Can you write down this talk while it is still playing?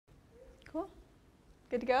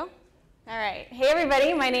Good to go? All right. Hey,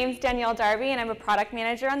 everybody. My name's Danielle Darby, and I'm a product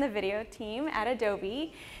manager on the video team at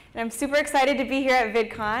Adobe. And I'm super excited to be here at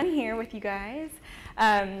VidCon, here with you guys.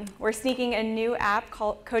 We're sneaking a new app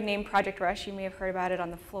codenamed Project Rush. You may have heard about it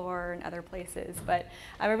on the floor and other places. But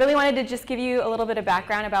I really wanted to just give you a little bit of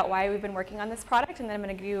background about why we've been working on this product, and then I'm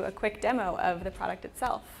going to give you a quick demo of the product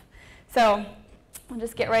itself. So we'll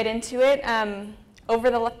just get right into it. Over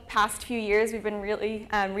the past few years, we've been really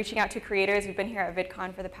reaching out to creators. We've been here at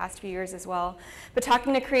VidCon for the past few years as well, but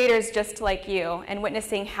talking to creators just like you and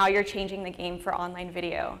witnessing how you're changing the game for online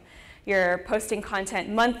video. You're posting content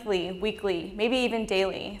monthly, weekly, maybe even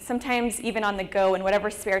daily, sometimes even on the go in whatever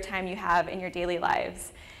spare time you have in your daily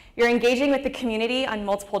lives. You're engaging with the community on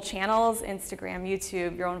multiple channels, Instagram,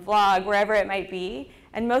 YouTube, your own vlog, wherever it might be,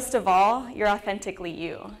 and most of all, you're authentically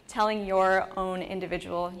you, telling your own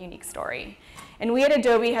individual, unique story. And we at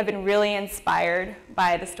Adobe have been really inspired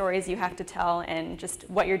by the stories you have to tell and just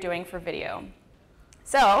what you're doing for video.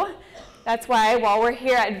 So that's why while we're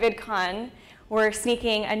here at VidCon, we're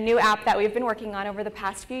sneaking a new app that we've been working on over the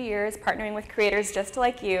past few years, partnering with creators just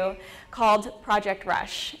like you, called Project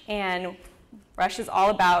Rush. And Rush is all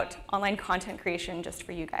about online content creation just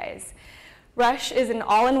for you guys. Rush is an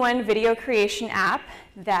all-in-one video creation app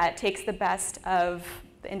that takes the best of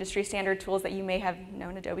the industry standard tools that you may have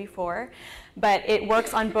known Adobe for, but it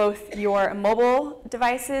works on both your mobile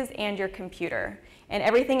devices and your computer. And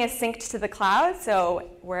everything is synced to the cloud,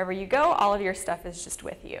 so wherever you go, all of your stuff is just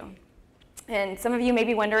with you. And some of you may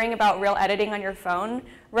be wondering about real editing on your phone.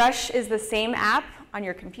 Rush is the same app on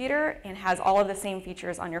your computer and has all of the same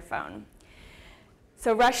features on your phone.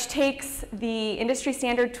 So Rush takes the industry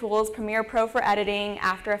standard tools, Premiere Pro for editing,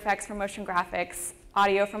 After Effects for motion graphics,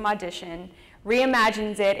 audio from Audition,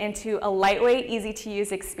 reimagines it into a lightweight,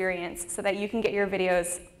 easy-to-use experience so that you can get your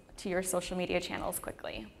videos to your social media channels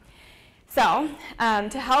quickly. So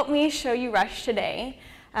to help me show you Rush today,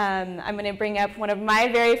 I'm going to bring up one of my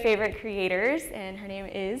very favorite creators, and her name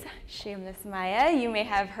is Shameless Maya. You may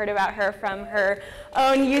have heard about her from her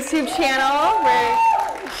own YouTube channel,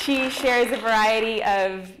 where she shares a variety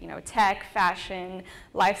of tech, fashion,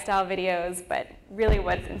 lifestyle videos, but really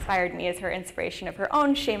what's inspired me is her inspiration of her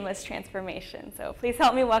own shameless transformation. So please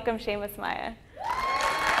help me welcome Shameless Maya.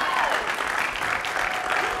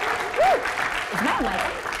 Is my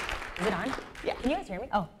mic? Is it on? Yeah. Can you guys hear me?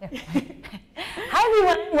 Oh, there. Hi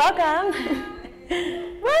everyone, welcome.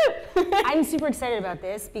 Woo! I'm super excited about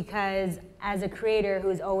this because as a creator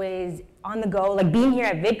who's always on the go, like being here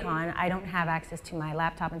at VidCon, I don't have access to my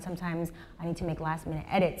laptop and sometimes I need to make last minute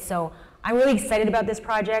edits. So I'm really excited about this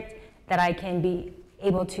project that I can be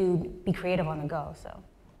able to be creative on the go. So.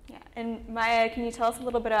 Yeah, and Maya, can you tell us a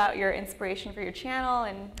little bit about your inspiration for your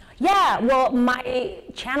channel? Yeah, well, my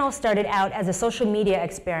channel started out as a social media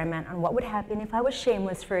experiment on what would happen if I was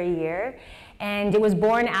shameless for a year. And it was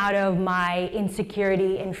born out of my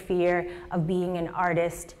insecurity and fear of being an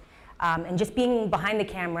artist and just being behind the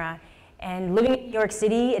camera. And living in New York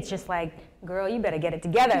City, it's just like, girl, you better get it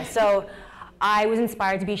together. So I was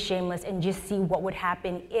inspired to be shameless and just see what would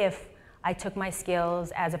happen if I took my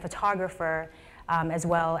skills as a photographer as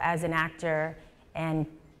well as an actor and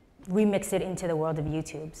remix it into the world of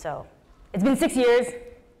YouTube. So it's been 6 years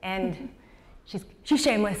and she's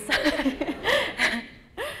shameless.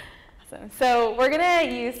 Awesome. So we're going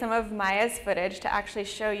to use some of Maya's footage to actually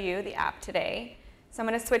show you the app today. So I'm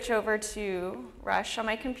going to switch over to Rush on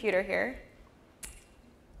my computer here.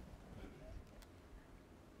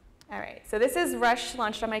 All right, so this is Rush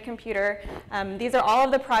launched on my computer. These are all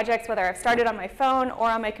of the projects, whether I've started on my phone or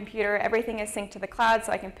on my computer. Everything is synced to the cloud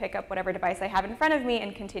so I can pick up whatever device I have in front of me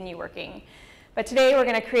and continue working. But today we're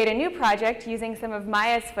going to create a new project using some of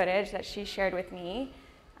Maya's footage that she shared with me.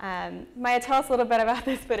 Maya, tell us a little bit about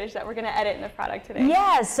this footage that we're going to edit in the product today.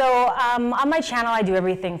 Yeah, so on my channel I do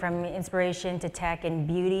everything from inspiration to tech and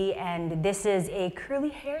beauty, and this is a curly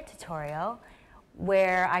hair tutorial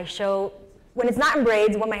where I show when it's not in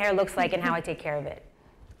braids, what my hair looks like and how I take care of it.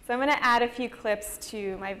 So I'm going to add a few clips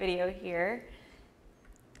to my video here.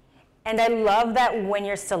 And I love that when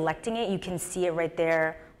you're selecting it, you can see it right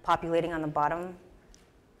there populating on the bottom.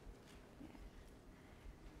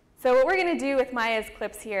 So what we're going to do with Maya's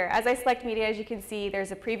clips here, as I select media, as you can see,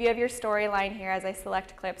 there's a preview of your storyline here as I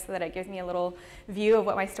select clips so that it gives me a little view of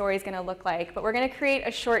what my story is going to look like. But we're going to create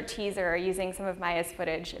a short teaser using some of Maya's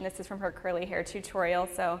footage, and this is from her curly hair tutorial.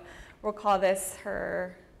 So we'll call this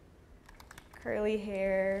her curly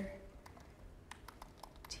hair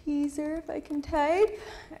teaser, if I can type.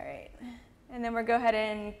 All right. And then we'll go ahead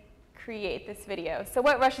and create this video. So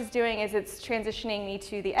what Rush is doing is it's transitioning me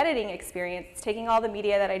to the editing experience. It's taking all the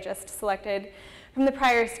media that I just selected from the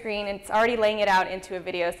prior screen. It's already laying it out into a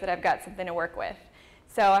video so that I've got something to work with.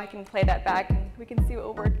 So I can play that back and we can see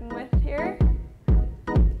what we're working with here.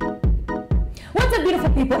 What's up, beautiful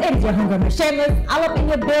people? It is your homegirl, Shameless, all up in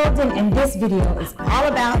your building, and this video is all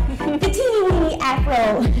about the teeny weeny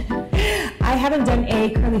afro. I haven't done a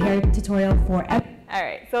curly hair tutorial forever. All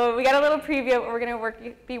right, so we got a little preview of what we're going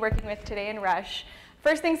to be working with today in Rush.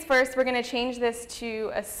 First things first, we're going to change this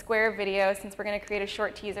to a square video since we're going to create a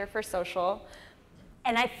short teaser for social.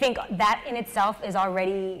 And I think that in itself is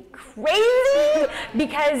already crazy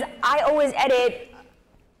because I always edit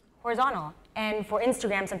horizontal. And for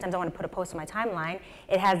Instagram, sometimes I want to put a post on my timeline.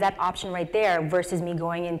 It has that option right there versus me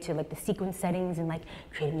going into like the sequence settings and like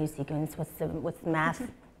create a new sequence. What's the math?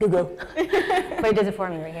 Google. But it does it for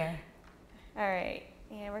me right here. All right,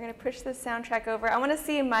 and we're going to push this soundtrack over. I want to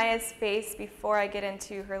see Maya's face before I get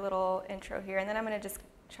into her little intro here, and then I'm going to just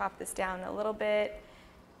chop this down a little bit.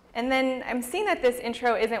 And then I'm seeing that this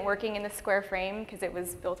intro isn't working in the square frame because it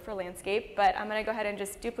was built for landscape, but I'm going to go ahead and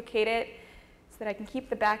just duplicate it so that I can keep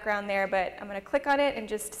the background there, but I'm going to click on it and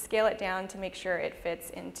just scale it down to make sure it fits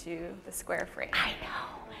into the square frame. I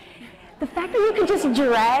know. The fact that you can just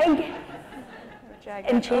drag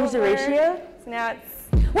and change the ratio. So now it's...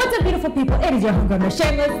 What's up, beautiful people? It is your homegirl,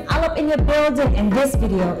 Shameless, all up in your building, and this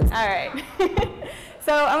video is... All right.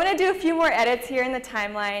 So I'm going to do a few more edits here in the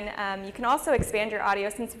timeline. You can also expand your audio.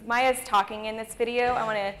 Since Maya's talking in this video, I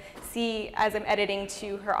want to see as I'm editing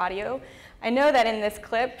to her audio. I know that in this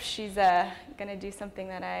clip, she's going to do something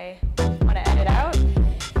that I want to edit out.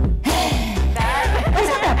 That's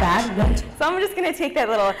not that bad. So I'm just going to take that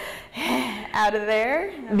little out of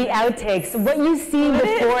there. The outtakes, what you see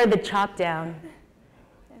before the chop down.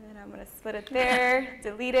 And then I'm going to split it there,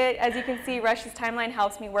 delete it. As you can see, Rush's timeline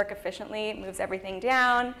helps me work efficiently. It moves everything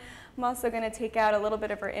down. I'm also going to take out a little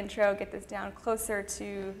bit of her intro, get this down closer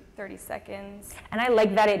to 30 seconds. And I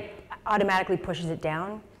like that it automatically pushes it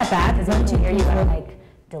down. Bad. Because then here you gotta like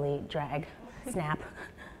delete, drag, snap.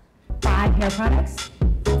 5 hair products.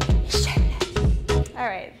 All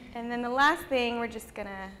right, and then the last thing, we're just going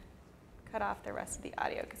to cut off the rest of the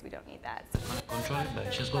audio because we don't need that. Control it,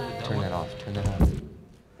 but just go with that Turn one. that off, turn that off.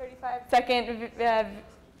 35-second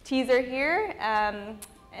teaser here. And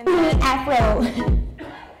then Afro.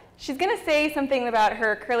 she's going to say something about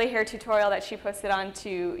her curly hair tutorial that she posted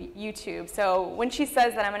onto YouTube. So when she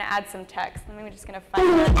says that, I'm going to add some text. I'm just going to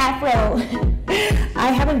find Afro.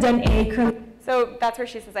 I haven't done a curly... So that's where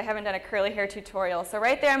she says, I haven't done a curly hair tutorial. So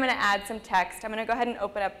right there, I'm going to add some text. I'm going to go ahead and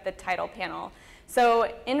open up the title panel.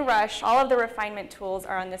 So in Rush, all of the refinement tools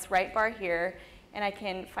are on this right bar here, and I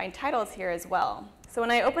can find titles here as well. So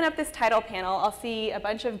when I open up this title panel, I'll see a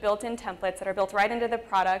bunch of built-in templates that are built right into the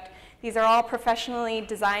product. These are all professionally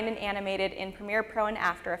designed and animated in Premiere Pro and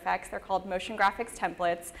After Effects. They're called motion graphics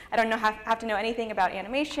templates. I don't have to know anything about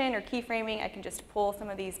animation or keyframing. I can just pull some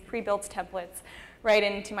of these pre-built templates right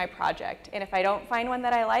into my project. And if I don't find one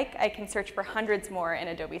that I like, I can search for hundreds more in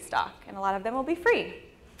Adobe stock, and a lot of them will be free.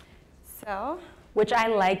 So, Which I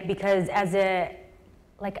like because as a,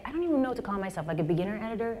 like, I don't even know what to call myself, like a beginner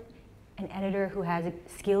editor, an editor who has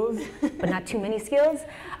skills, but not too many skills.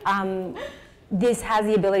 This has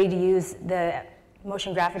the ability to use the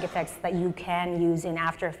motion graphic effects that you can use in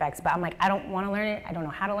After Effects, but I'm like, I don't want to learn it, I don't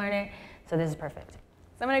know how to learn it, so this is perfect.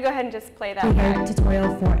 so I'm going to go ahead and just play that hair back.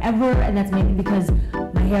 tutorial forever, and that's mainly because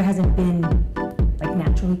my hair hasn't been like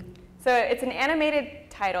naturally. So it's an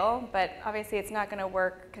animated title, but obviously it's not going to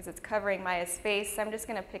work because it's covering Maya's face. So I'm just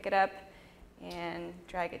going to pick it up and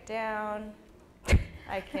drag it down.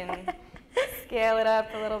 I can scale it up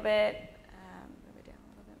a little bit, move it down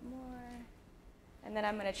a little bit more. And then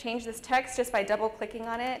I'm going to change this text just by double clicking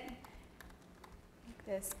on it. Make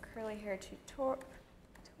this curly hair tutorial.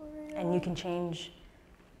 And you can change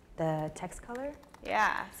the text color?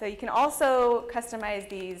 Yeah, so you can also customize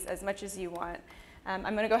these as much as you want. I'm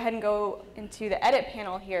going to go ahead and go into the edit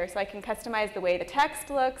panel here so I can customize the way the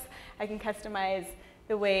text looks. I can customize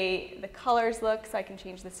the way the colors look, so I can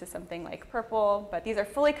change this to something like purple. But these are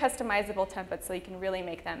fully customizable templates, so you can really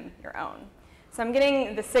make them your own. So I'm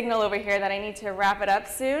getting the signal over here that I need to wrap it up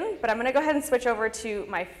soon, but I'm going to go ahead and switch over to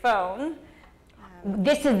my phone.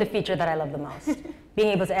 This is the feature that I love the most, being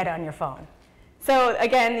able to edit on your phone. So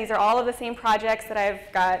again, these are all of the same projects that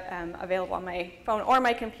I've got available on my phone or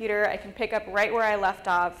my computer. I can pick up right where I left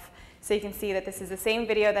off, so you can see that this is the same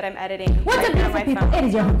video that I'm editing What's right up, here on my beautiful people? phone. It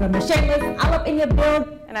is your homegirl, Shameless, all up in your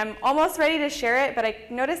build. And I'm almost ready to share it, but I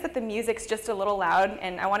noticed that the music's just a little loud,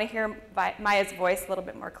 and I want to hear Maya's voice a little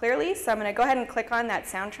bit more clearly. So I'm going to go ahead and click on that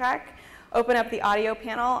soundtrack open up the audio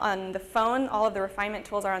panel on the phone. All of the refinement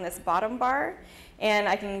tools are on this bottom bar. And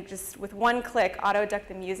I can just, with one click, auto-duck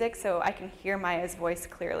the music so I can hear Maya's voice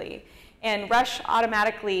clearly. And Rush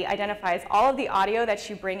automatically identifies all of the audio that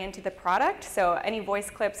you bring into the product. So any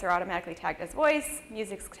voice clips are automatically tagged as voice,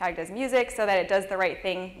 music's tagged as music, so that it does the right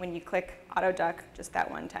thing when you click auto-duck just that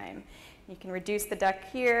one time. You can reduce the duck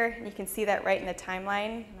here, and you can see that right in the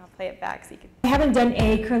timeline. And I'll play it back so you can. I haven't done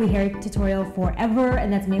a curly hair tutorial forever,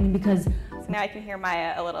 and that's mainly because. So now I can hear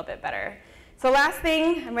Maya a little bit better. So last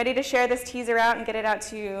thing, I'm ready to share this teaser out and get it out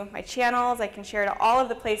to my channels. I can share it to all of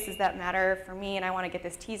the places that matter for me, and I want to get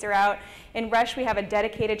this teaser out. In Rush, we have a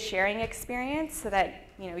dedicated sharing experience so that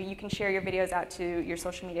you can share your videos out to your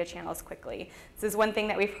social media channels quickly. This is one thing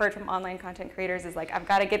that we've heard from online content creators is like, I've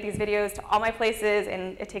got to get these videos to all my places,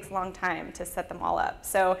 and it takes a long time to set them all up.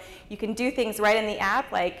 So you can do things right in the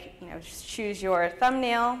app, like choose your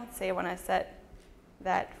thumbnail. Let's say I want to set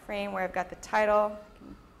that frame where I've got the title.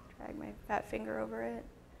 Drag my fat finger over it.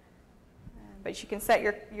 But you can set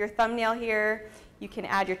your thumbnail here. You can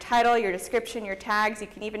add your title, your description, your tags. You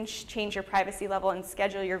can even change your privacy level and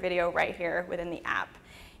schedule your video right here within the app.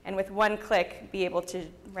 And with one click, be able to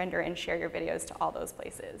render and share your videos to all those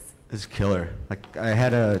places. It's killer. Like, I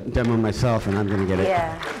had a demo myself, and I'm going to get it.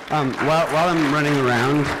 Yeah. While I'm running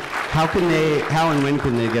around, how and when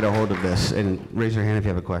can they get a hold of this? And raise your hand if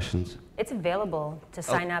you have questions. It's available to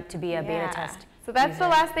sign up to be a beta test. So that's the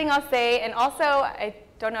last thing I'll say. And also, I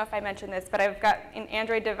don't know if I mentioned this, but I've got an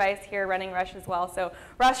Android device here running Rush as well. So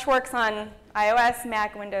Rush works on iOS,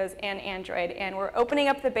 Mac, Windows, and Android. And we're opening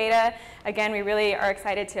up the beta. Again, we really are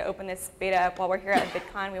excited to open this beta up while we're here at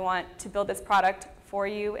VidCon. We want to build this product for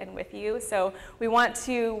you and with you. So we want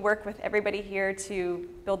to work with everybody here to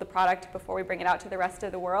build the product before we bring it out to the rest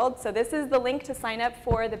of the world. So this is the link to sign up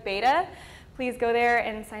for the beta. Please go there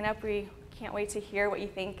and sign up. We can't wait to hear what you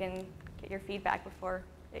think and get your feedback before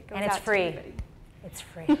it goes out. And it's free. To everybody. It's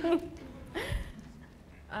free.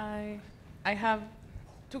 I have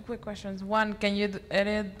two quick questions. One, can you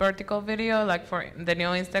edit vertical video like for the new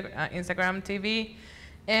Instagram TV?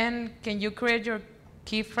 And can you create your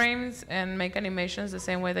keyframes and make animations the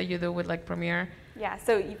same way that you do with like Premiere? Yeah,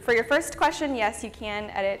 so for your first question, yes, you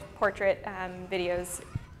can edit portrait videos.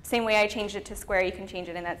 Same way I changed it to square, you can change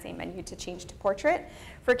it in that same menu to change to portrait.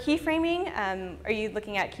 For keyframing, are you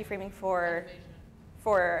looking at keyframing for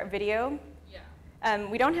video? Yeah.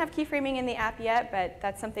 We don't have keyframing in the app yet, but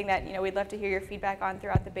that's something that we'd love to hear your feedback on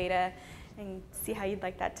throughout the beta and see how you'd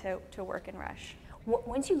like that to work in Rush.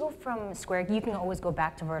 Once you go from square, you can always go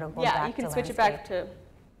back to vertical. Yeah, you can switch it back to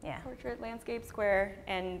Yeah. Portrait, landscape, square,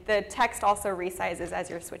 and the text also resizes as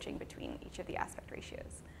you're switching between each of the aspect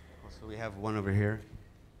ratios. So we have one over here.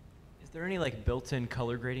 Is there any like built-in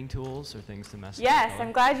color grading tools or things to mess with? Yes,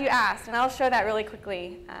 I'm glad you asked, and I'll show that really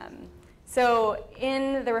quickly. So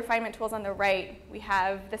in the refinement tools on the right, we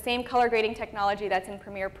have the same color grading technology that's in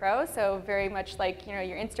Premiere Pro. So very much like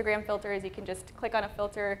your Instagram filters, you can just click on a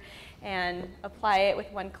filter and apply it with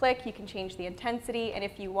one click. You can change the intensity, and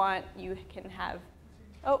if you want, you can have,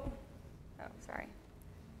 sorry.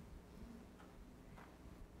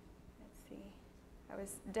 Let's see. I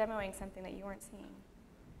was demoing something that you weren't seeing.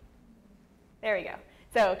 There we go.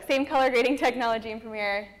 So same color grading technology in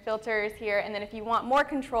Premiere, filters here, and then if you want more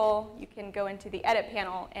control, you can go into the edit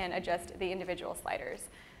panel and adjust the individual sliders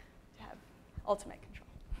to have ultimate control.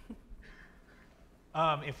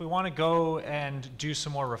 If we want to go and do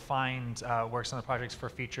some more refined works on the projects for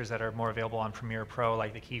features that are more available on Premiere Pro,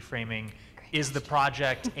 like the keyframing, is the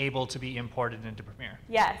project able to be imported into Premiere?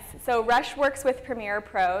 Yes. So Rush works with Premiere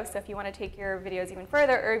Pro. So if you want to take your videos even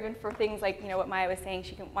further, or even for things like what Maya was saying,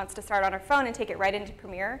 she wants to start on her phone and take it right into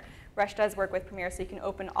Premiere. Rush does work with Premiere, so you can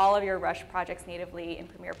open all of your Rush projects natively in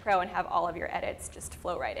Premiere Pro and have all of your edits just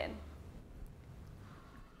flow right in.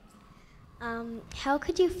 How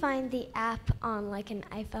could you find the app on like an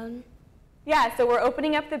iPhone? Yeah, so we're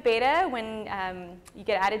opening up the beta. When you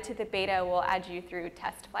get added to the beta, we'll add you through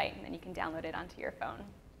test flight, and then you can download it onto your phone.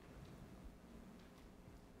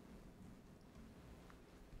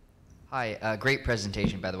 Hi, great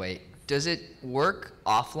presentation, by the way. Does it work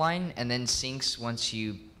offline and then syncs once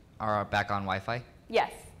you are back on Wi-Fi?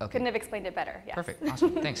 Yes, Okay. Couldn't have explained it better. Yes. Perfect,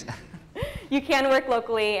 awesome, thanks. You can work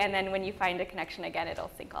locally, and then when you find a connection again, it'll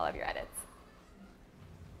sync all of your edits.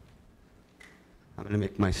 I'm going to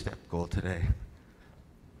make my step goal today.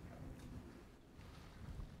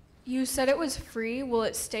 You said it was free. Will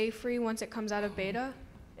it stay free once it comes out of beta?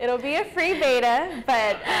 It'll be a free beta,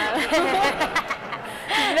 but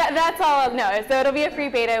that's all. No, so it'll be a free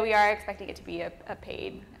beta. We are expecting it to be a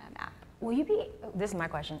paid app. Will you be, this is my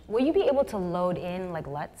question, will you be able to load in like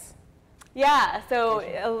LUTs? Yeah,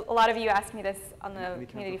 so a lot of you asked me this on the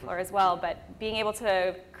community floor as well, but being able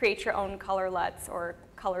to create your own color LUTs or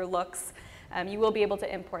color looks, you will be able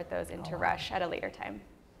to import those into Rush at a later time.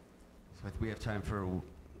 So we have time for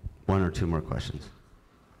one or two more questions.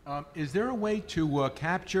 Is there a way to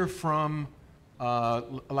capture from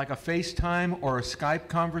like a FaceTime or a Skype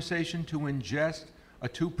conversation to ingest a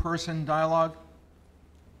two-person dialogue?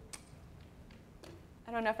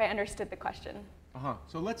 I don't know if I understood the question.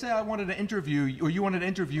 So let's say I wanted to interview you, or you wanted to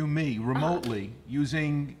interview me remotely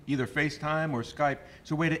using either FaceTime or Skype. Is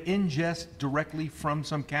there a way to ingest directly from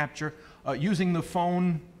some capture using the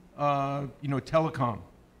phone, telecom?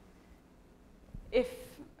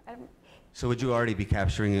 So would you already be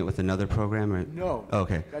capturing it with another program? Or? No.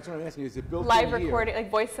 Okay. That's what I'm asking. Is it built Live in recording,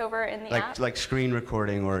 like voiceover in the app? Like screen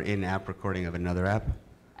recording or in-app recording of another app?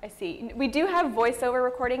 I see. We do have voiceover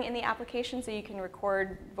recording in the application, so you can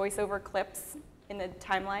record voiceover clips in the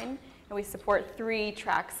timeline, and we support 3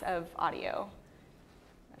 tracks of audio.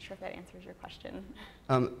 Not sure if that answers your question.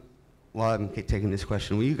 While I'm taking this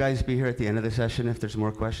question, will you guys be here at the end of the session if there's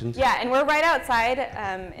more questions? Yeah, and we're right outside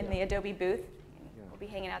in the Adobe booth. We'll be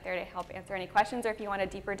hanging out there to help answer any questions, or if you want a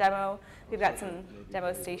deeper demo, we've got some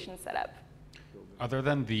demo stations set up. Other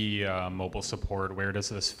than the mobile support, where does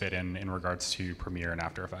this fit in regards to Premiere and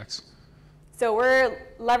After Effects? So we're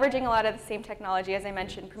leveraging a lot of the same technology. As I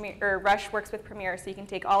mentioned, Rush works with Premiere, so you can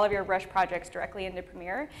take all of your Rush projects directly into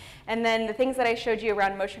Premiere. And then the things that I showed you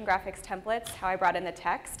around motion graphics templates, how I brought in the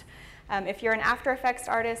text. If you're an After Effects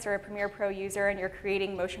artist or a Premiere Pro user and you're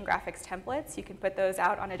creating motion graphics templates, you can put those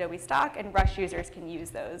out on Adobe Stock, and Rush users can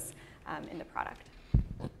use those in the product.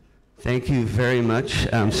 Thank you very much.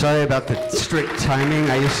 Sorry about the strict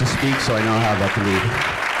timing. I used to speak, so I know how that can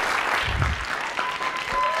be.